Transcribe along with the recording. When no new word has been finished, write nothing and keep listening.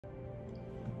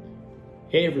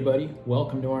Hey everybody,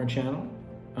 welcome to our channel.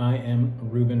 I am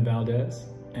Ruben Valdez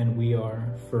and we are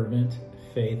Fervent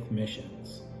Faith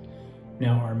Missions.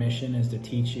 Now our mission is to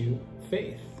teach you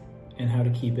faith and how to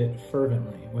keep it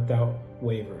fervently without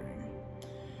wavering.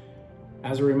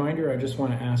 As a reminder, I just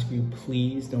want to ask you,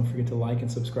 please don't forget to like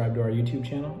and subscribe to our YouTube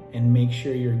channel and make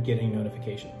sure you're getting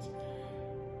notifications.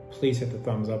 Please hit the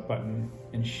thumbs up button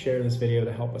and share this video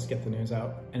to help us get the news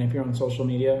out. And if you're on social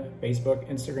media, Facebook,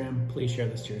 Instagram, please share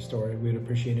this to your story. We would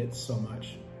appreciate it so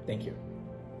much. Thank you.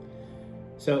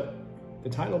 So the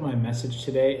title of my message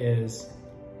today is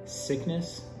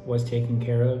Sickness Was Taken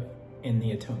Care of in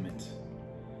the Atonement.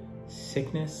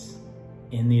 Sickness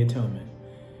in the Atonement.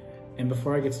 And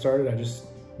before I get started, I just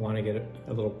want to get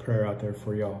a little prayer out there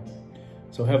for y'all.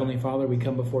 So Heavenly Father, we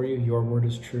come before you. Your word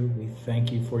is true. We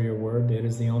thank you for your word. It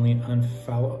is the only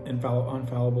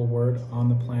infallible word on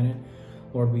the planet.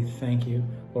 Lord, we thank you.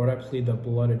 Lord, I plead the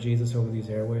blood of Jesus over these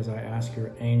airways. I ask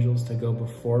your angels to go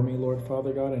before me, Lord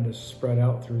Father God, and to spread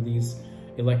out through these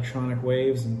electronic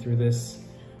waves and through this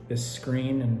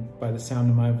screen and by the sound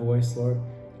of my voice, Lord.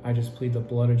 I just plead the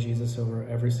blood of Jesus over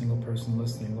every single person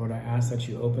listening. Lord, I ask that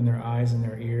you open their eyes and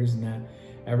their ears and that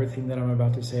everything that I'm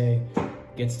about to say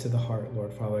gets to the heart,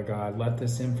 Lord Father God. Let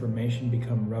this information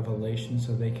become revelation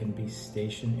so they can be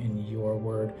stationed in your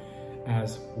word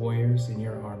as warriors in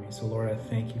your army. So Lord, I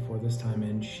thank you for this time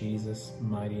in Jesus'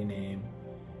 mighty name.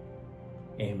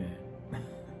 Amen.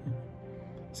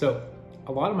 So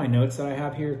a lot of my notes that I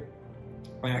have here,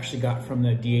 I actually got from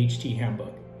the DHT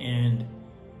handbook. And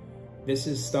this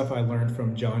is stuff I learned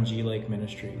from John G. Lake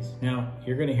Ministries. Now,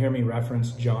 you're going to hear me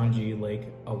reference John G. Lake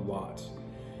a lot.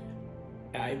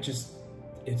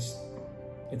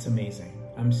 It's amazing.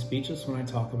 I'm speechless when I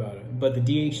talk about it. But the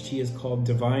DHT is called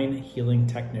Divine Healing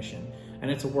Technician. And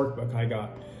it's a workbook I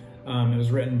got. It was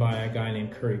written by a guy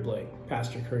named Curry Blake,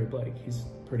 Pastor Curry Blake. He's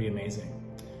pretty amazing.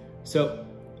 So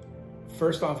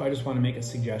first off, I just want to make a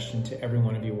suggestion to every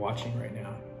one of you watching right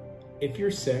now. If you're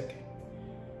sick,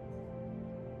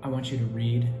 I want you to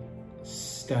read,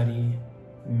 study,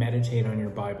 meditate on your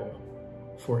Bible,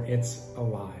 for it's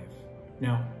alive.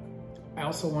 Now, I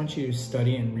also want you to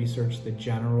study and research the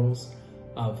generals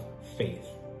of faith.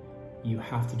 You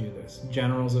have to do this,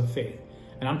 generals of faith.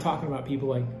 And I'm talking about people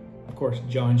like, of course,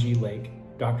 John G. Lake,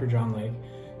 Dr. John Lake,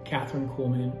 Catherine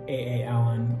Kuhlman, A.A.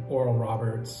 Allen, Oral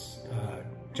Roberts,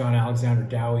 John Alexander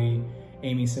Dowie,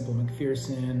 Amy Simple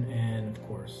McPherson, and of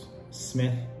course,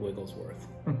 Smith Wigglesworth.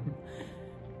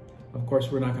 Of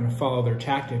course, we're not going to follow their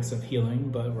tactics of healing,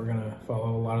 but we're going to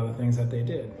follow a lot of the things that they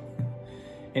did.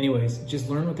 Anyways, just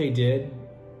learn what they did,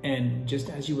 and just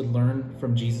as you would learn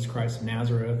from Jesus Christ of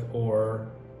Nazareth or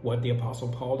what the Apostle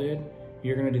Paul did,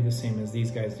 you're going to do the same as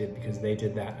these guys did, because they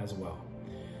did that as well.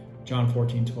 John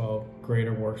 14:12,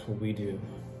 greater works will we do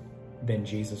than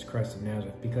Jesus Christ of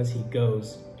Nazareth, because he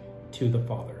goes to the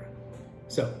Father.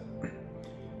 So,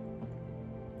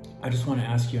 I just want to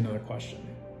ask you another question.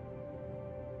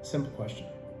 Simple question.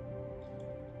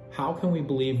 How can we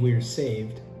believe we are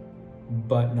saved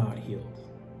but not healed?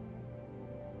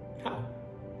 How?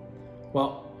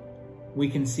 Well, we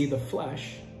can see the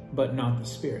flesh, but not the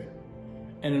spirit.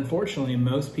 And unfortunately,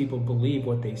 most people believe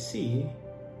what they see,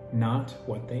 not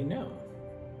what they know.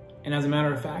 And as a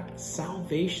matter of fact,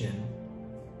 salvation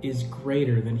is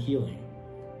greater than healing.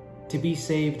 To be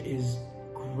saved is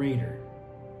greater.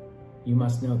 You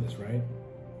must know this, right?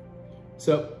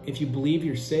 So if you believe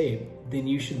you're saved, then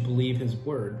you should believe his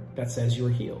word that says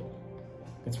you're healed.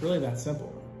 It's really that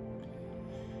simple.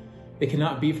 It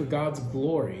cannot be for God's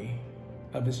glory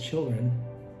of his children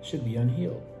should be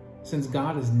unhealed, since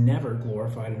God is never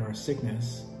glorified in our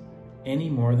sickness any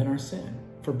more than our sin.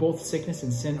 For both sickness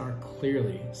and sin are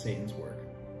clearly Satan's work.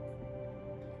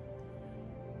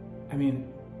 I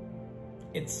mean,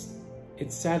 it's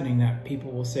saddening that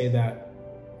people will say that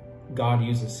God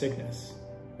uses sickness.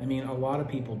 I mean, a lot of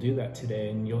people do that today,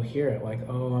 and you'll hear it like,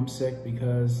 oh, I'm sick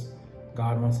because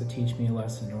God wants to teach me a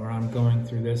lesson, or I'm going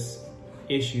through this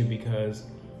issue because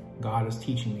God is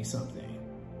teaching me something.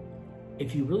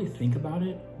 If you really think about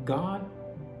it, God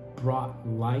brought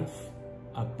life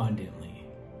abundantly.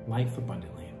 Life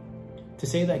abundantly. To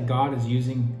say that God is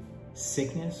using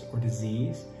sickness or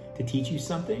disease to teach you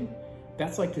something,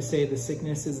 that's like to say the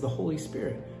sickness is the Holy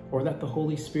Spirit, or that the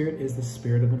Holy Spirit is the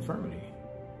spirit of infirmity.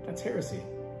 That's heresy.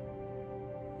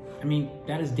 I mean,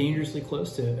 that is dangerously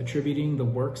close to attributing the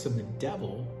works of the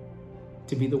devil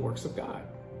to be the works of God.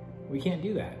 We can't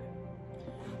do that.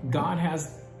 God,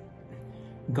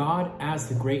 as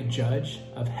the great judge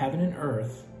of heaven and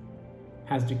earth,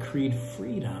 has decreed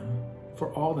freedom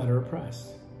for all that are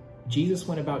oppressed. Jesus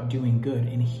went about doing good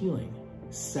and healing,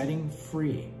 setting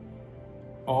free.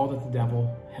 all that the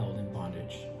devil held in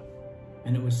bondage.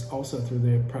 And it was also through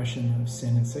the oppression of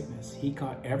sin and sickness. He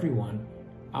got everyone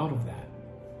out of that.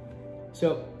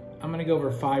 So I'm going to go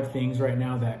over 5 things right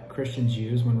now that Christians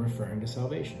use when referring to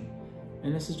salvation.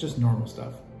 And this is just normal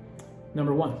stuff.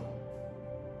 Number 1,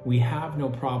 we have no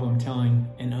problem telling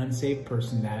an unsaved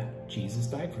person that Jesus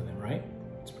died for them, right?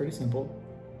 It's pretty simple.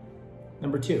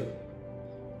 Number 2,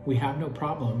 we have no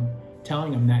problem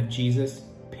telling them that Jesus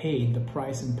paid the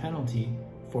price and penalty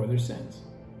for their sins,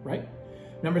 right?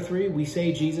 Number 3, we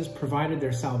say Jesus provided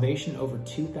their salvation over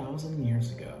 2,000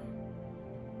 years ago.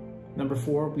 Number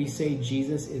 4, we say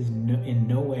Jesus is in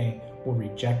no way will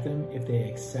reject them if they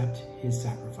accept his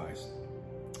sacrifice.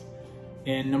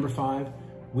 And number 5,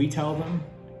 we tell them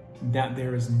that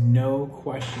there is no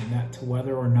question that to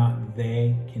whether or not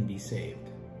they can be saved.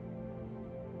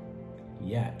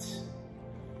 Yet,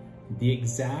 the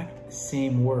exact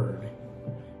same wording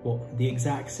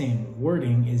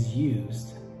is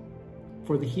used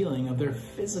for the healing of their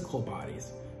physical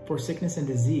bodies, for sickness and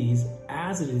disease,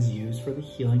 as it is used for the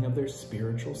healing of their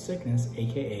spiritual sickness,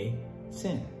 aka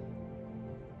sin.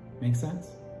 Make sense?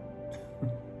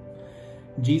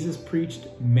 Jesus preached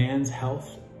man's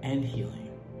health and healing,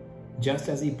 just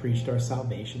as he preached our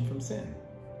salvation from sin.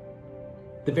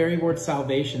 The very word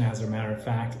salvation, as a matter of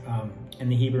fact, in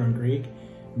the Hebrew and Greek,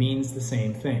 means the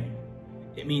same thing.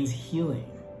 It means healing.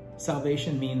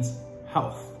 Salvation means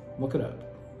health. Look it up.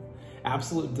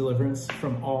 Absolute deliverance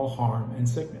from all harm and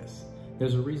sickness.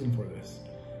 There's a reason for this.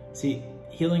 See,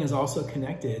 healing is also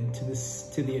connected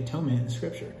to the atonement in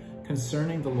Scripture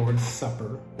concerning the Lord's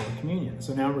Supper or communion.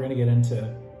 So now we're going to get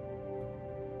into,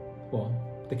 well,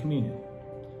 the communion.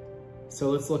 So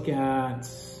let's look at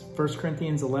 1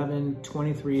 Corinthians 11,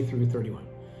 23 through 31.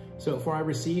 So, for I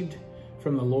received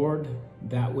from the Lord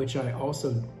that which I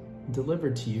also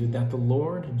delivered to you, that the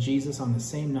Lord Jesus, on the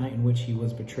same night in which he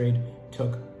was betrayed,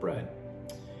 took bread.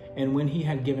 And when he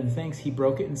had given thanks, he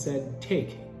broke it and said,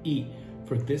 "Take, eat,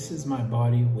 for this is my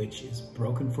body, which is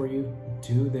broken for you.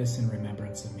 Do this in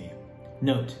remembrance of me."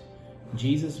 Note,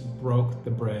 Jesus broke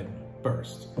the bread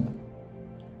first,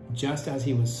 just as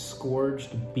he was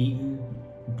scourged, beaten,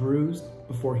 bruised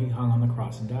before he hung on the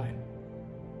cross and died.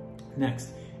 Next,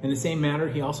 in the same manner,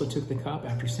 he also took the cup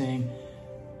after saying,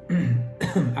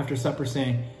 after supper,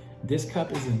 saying, "This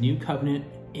cup is the new covenant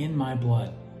in my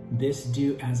blood. This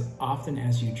do as often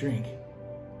as you drink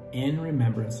in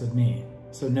remembrance of me."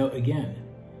 So note again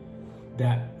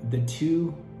that the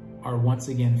two are once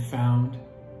again found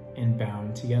and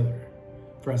bound together.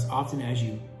 For as often as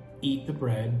you eat the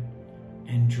bread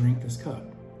and drink this cup,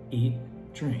 eat,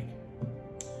 drink.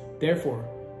 Therefore,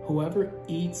 whoever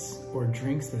eats or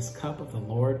drinks this cup of the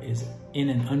Lord is in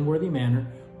an unworthy manner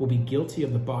will be guilty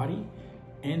of the body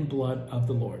and blood of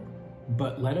the Lord.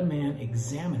 But let a man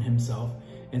examine himself,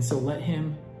 and so let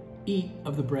him eat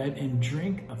of the bread and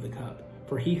drink of the cup.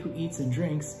 For he who eats and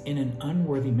drinks in an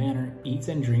unworthy manner eats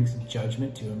and drinks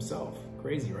judgment to himself.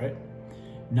 Crazy, right?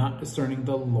 Not discerning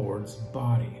the Lord's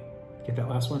body. Get that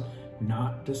last one?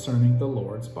 Not discerning the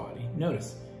Lord's body.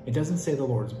 Notice, it doesn't say the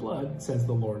Lord's blood, it says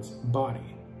the Lord's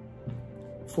body.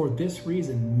 For this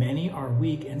reason, many are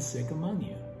weak and sick among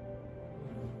you,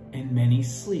 and many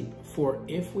sleep. For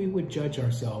if we would judge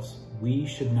ourselves, we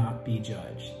should not be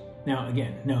judged. Now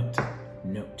again, note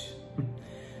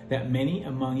that many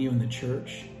among you in the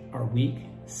church are weak,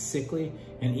 sickly,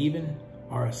 and even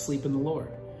are asleep in the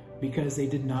Lord, because they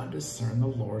did not discern the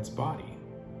Lord's body.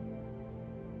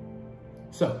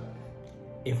 So,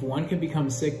 if one can become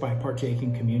sick by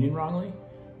partaking communion wrongly,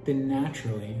 then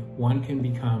naturally one can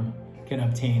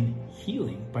obtain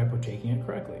healing by partaking it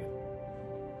correctly.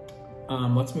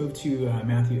 Let's move to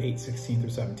Matthew 8, 16 through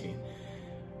 17.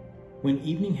 When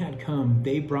evening had come,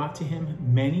 they brought to him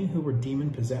many who were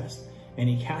demon-possessed, and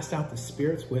he cast out the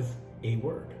spirits with a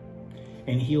word,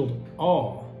 and healed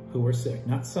all who were sick,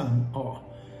 not some,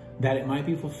 all, that it might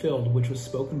be fulfilled, which was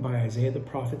spoken by Isaiah the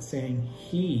prophet, saying,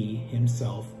 "He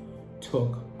himself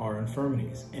took our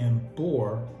infirmities and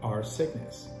bore our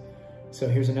sickness." So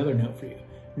here's another note for you.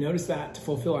 Notice that to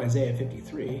fulfill Isaiah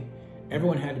 53,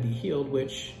 everyone had to be healed,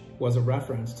 which was a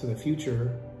reference to the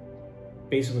future,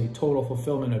 basically total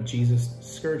fulfillment of Jesus'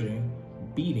 scourging,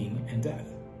 beating, and death.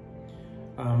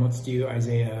 Let's do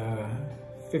Isaiah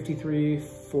 53,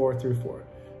 4 through 4.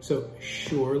 So,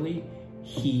 surely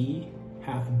he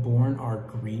hath borne our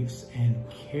griefs and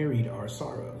carried our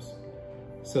sorrows.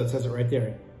 So it says it right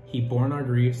there. He borne our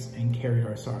griefs and carried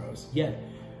our sorrows. Yet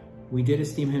we did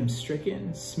esteem him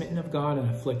stricken, smitten of God, and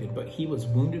afflicted. But he was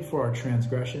wounded for our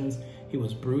transgressions. He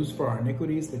was bruised for our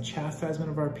iniquities. The chastisement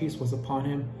of our peace was upon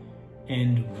him,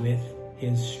 and with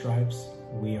his stripes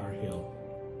we are healed.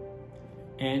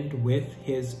 and with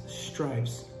his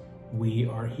stripes we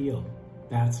are healed.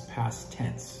 That's past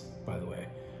tense, by the way.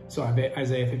 So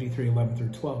Isaiah 53, 11 through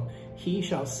 12. He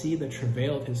shall see the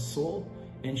travail of his soul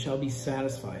and shall be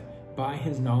satisfied. By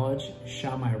his knowledge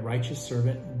shall my righteous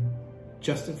servant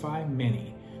justify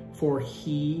many, for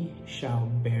he shall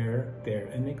bear their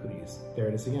iniquities. There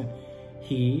it is again.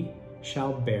 He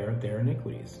shall bear their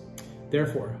iniquities.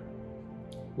 Therefore,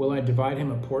 will I divide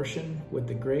him a portion with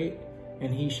the great,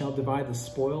 and he shall divide the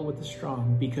spoil with the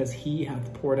strong, because he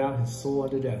hath poured out his soul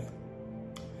unto death,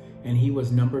 and he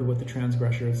was numbered with the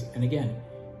transgressors. And again,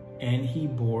 and he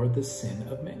bore the sin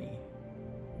of many.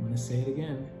 I'm going to say it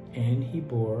again. And he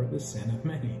bore the sin of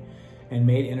many, and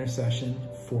made intercession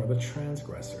for the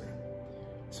transgressor.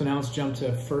 So now let's jump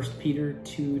to 1 Peter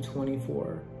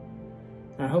 2:24.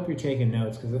 And I hope you're taking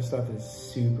notes, because this stuff is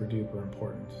super duper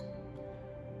important.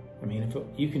 I mean, if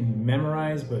you can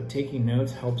memorize, but taking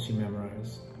notes helps you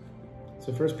memorize.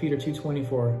 So 1 Peter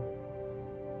 2:24,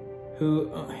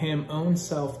 who him own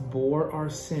self bore our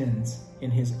sins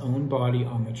in his own body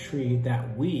on the tree,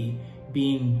 that we,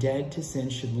 being dead to sin,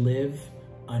 should live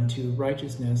unto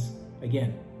righteousness.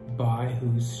 Again, by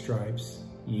whose stripes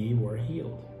ye were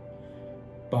healed.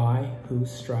 By whose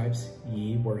stripes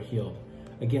ye were healed.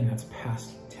 Again, that's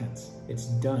past tense. It's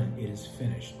done. It is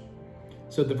finished.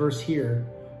 So the verse here,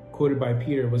 quoted by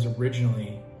Peter, was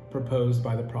originally proposed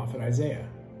by the prophet Isaiah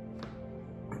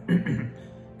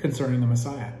concerning the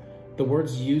Messiah. The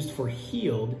words used for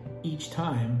healed each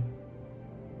time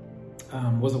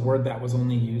was a word that was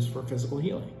only used for physical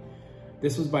healing.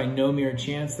 This was by no mere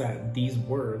chance that these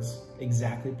words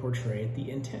exactly portrayed the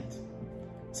intent.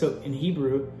 So in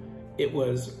Hebrew, it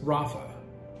was Rapha.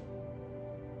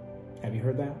 Have you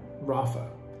heard that? Rapha.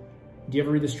 Do you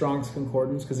ever read the Strong's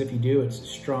Concordance? Because if you do, it's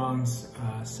Strong's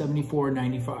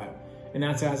 7495. And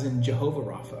that's as in Jehovah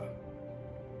Rapha.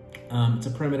 It's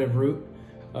a primitive root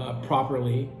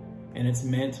properly, and it's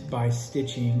meant by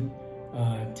stitching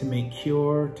to make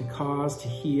cure, to cause, to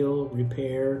heal,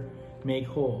 repair, make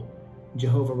whole.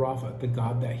 Jehovah Rapha, the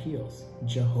God that heals.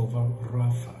 Jehovah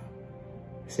Rapha.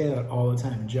 I say that all the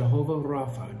time. Jehovah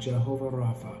Rapha, Jehovah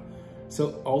Rapha.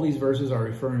 So all these verses are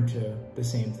referring to the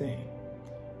same thing.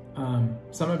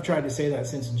 Some have tried to say that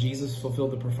since Jesus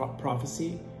fulfilled the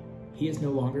prophecy, he is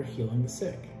no longer healing the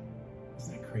sick.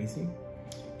 Isn't that crazy?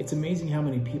 It's amazing how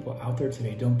many people out there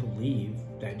today don't believe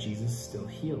that Jesus still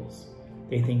heals.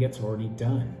 They think it's already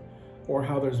done. Or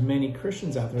how there's many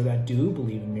Christians out there that do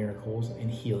believe in miracles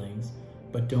and healings,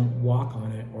 but don't walk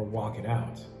on it or walk it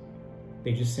out.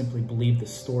 They just simply believe the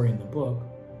story in the book.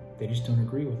 They just don't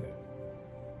agree with it.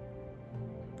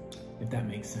 If that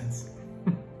makes sense.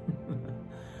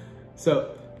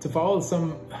 So to follow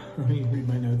let me read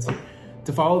my notes.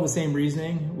 To follow the same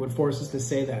reasoning would force us to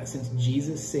say that since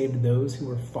Jesus saved those who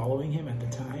were following him at the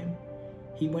time,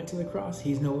 he went to the cross.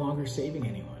 He's no longer saving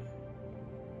anyone.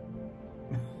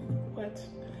 What?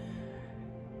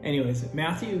 Anyways,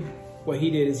 Matthew, what he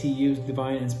did is he used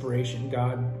divine inspiration,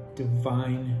 God's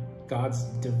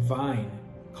divine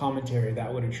commentary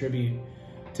that would attribute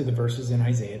to the verses in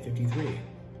Isaiah 53,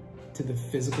 to the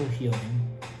physical healing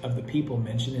of the people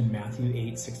mentioned in Matthew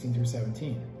 8:16 through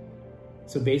 17.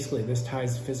 So basically, this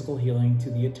ties physical healing to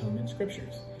the atonement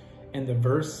scriptures. And the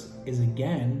verse is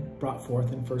again brought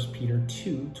forth in 1 Peter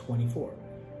 2:24.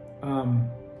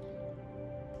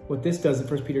 What this does in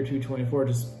 1 Peter 2:24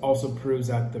 just also proves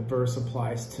that the verse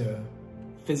applies to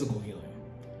physical healing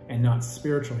and not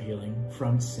spiritual healing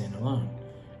from sin alone.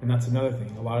 And that's another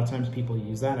thing. A lot of times people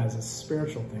use that as a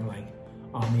spiritual thing, like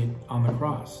on the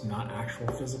cross, not actual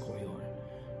physical healing.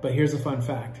 But here's a fun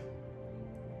fact.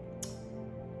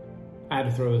 I had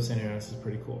to throw this in here. This is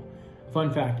pretty cool.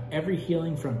 Fun fact, every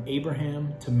healing from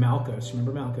Abraham to Malchus,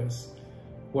 remember Malchus,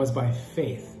 was by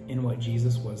faith in what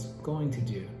Jesus was going to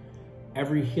do.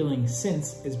 Every healing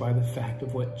since is by the fact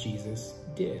of what Jesus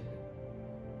did.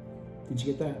 Did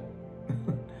you get that?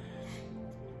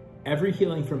 Every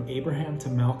healing from Abraham to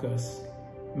Malchus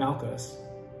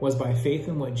was by faith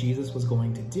in what Jesus was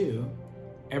going to do.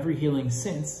 Every healing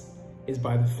since is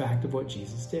by the fact of what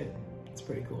Jesus did. It's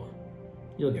pretty cool.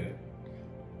 You'll get it.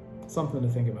 Something to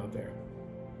think about there.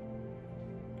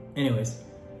 Anyways,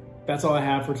 that's all I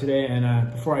have for today.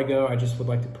 And before I go, I just would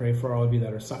like to pray for all of you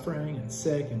that are suffering and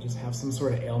sick and just have some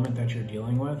sort of ailment that you're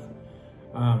dealing with.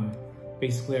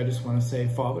 Basically, I just want to say,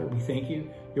 Father, we thank you.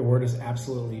 Your word is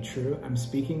absolutely true. I'm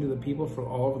speaking to the people from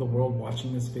all over the world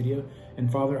watching this video. And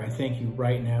Father, I thank you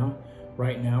right now,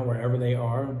 wherever they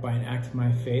are, by an act of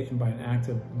my faith and by an act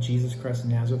of Jesus Christ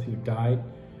of Nazareth, who died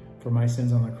for my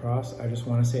sins on the cross. I just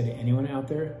want to say to anyone out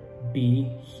there, be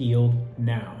healed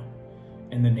now.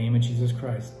 In the name of Jesus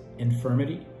Christ.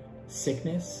 Infirmity,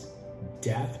 sickness,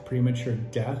 death, premature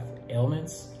death,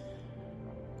 ailments,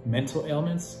 mental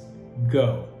ailments,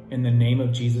 go. In the name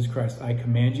of Jesus Christ, I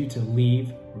command you to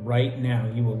leave right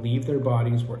now. You will leave their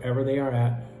bodies wherever they are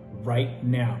at right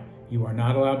now. You are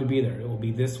not allowed to be there. It will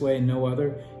be this way and no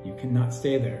other. You cannot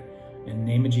stay there. In the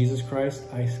name of Jesus Christ,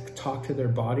 I talk to their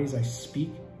bodies. I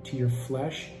speak to your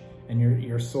flesh and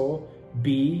your soul.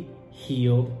 Be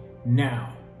healed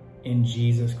now in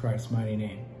Jesus Christ's mighty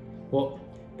name. Well,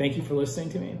 thank you for listening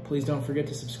to me. Please don't forget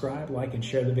to subscribe, like, and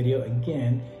share the video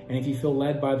again. And if you feel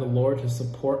led by the Lord to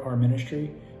support our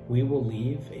ministry, we will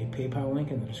leave a PayPal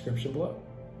link in the description below.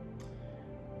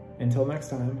 Until next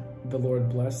time, the Lord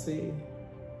bless thee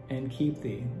and keep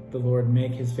thee. The Lord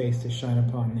make his face to shine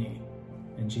upon thee.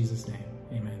 In Jesus' name,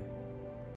 amen.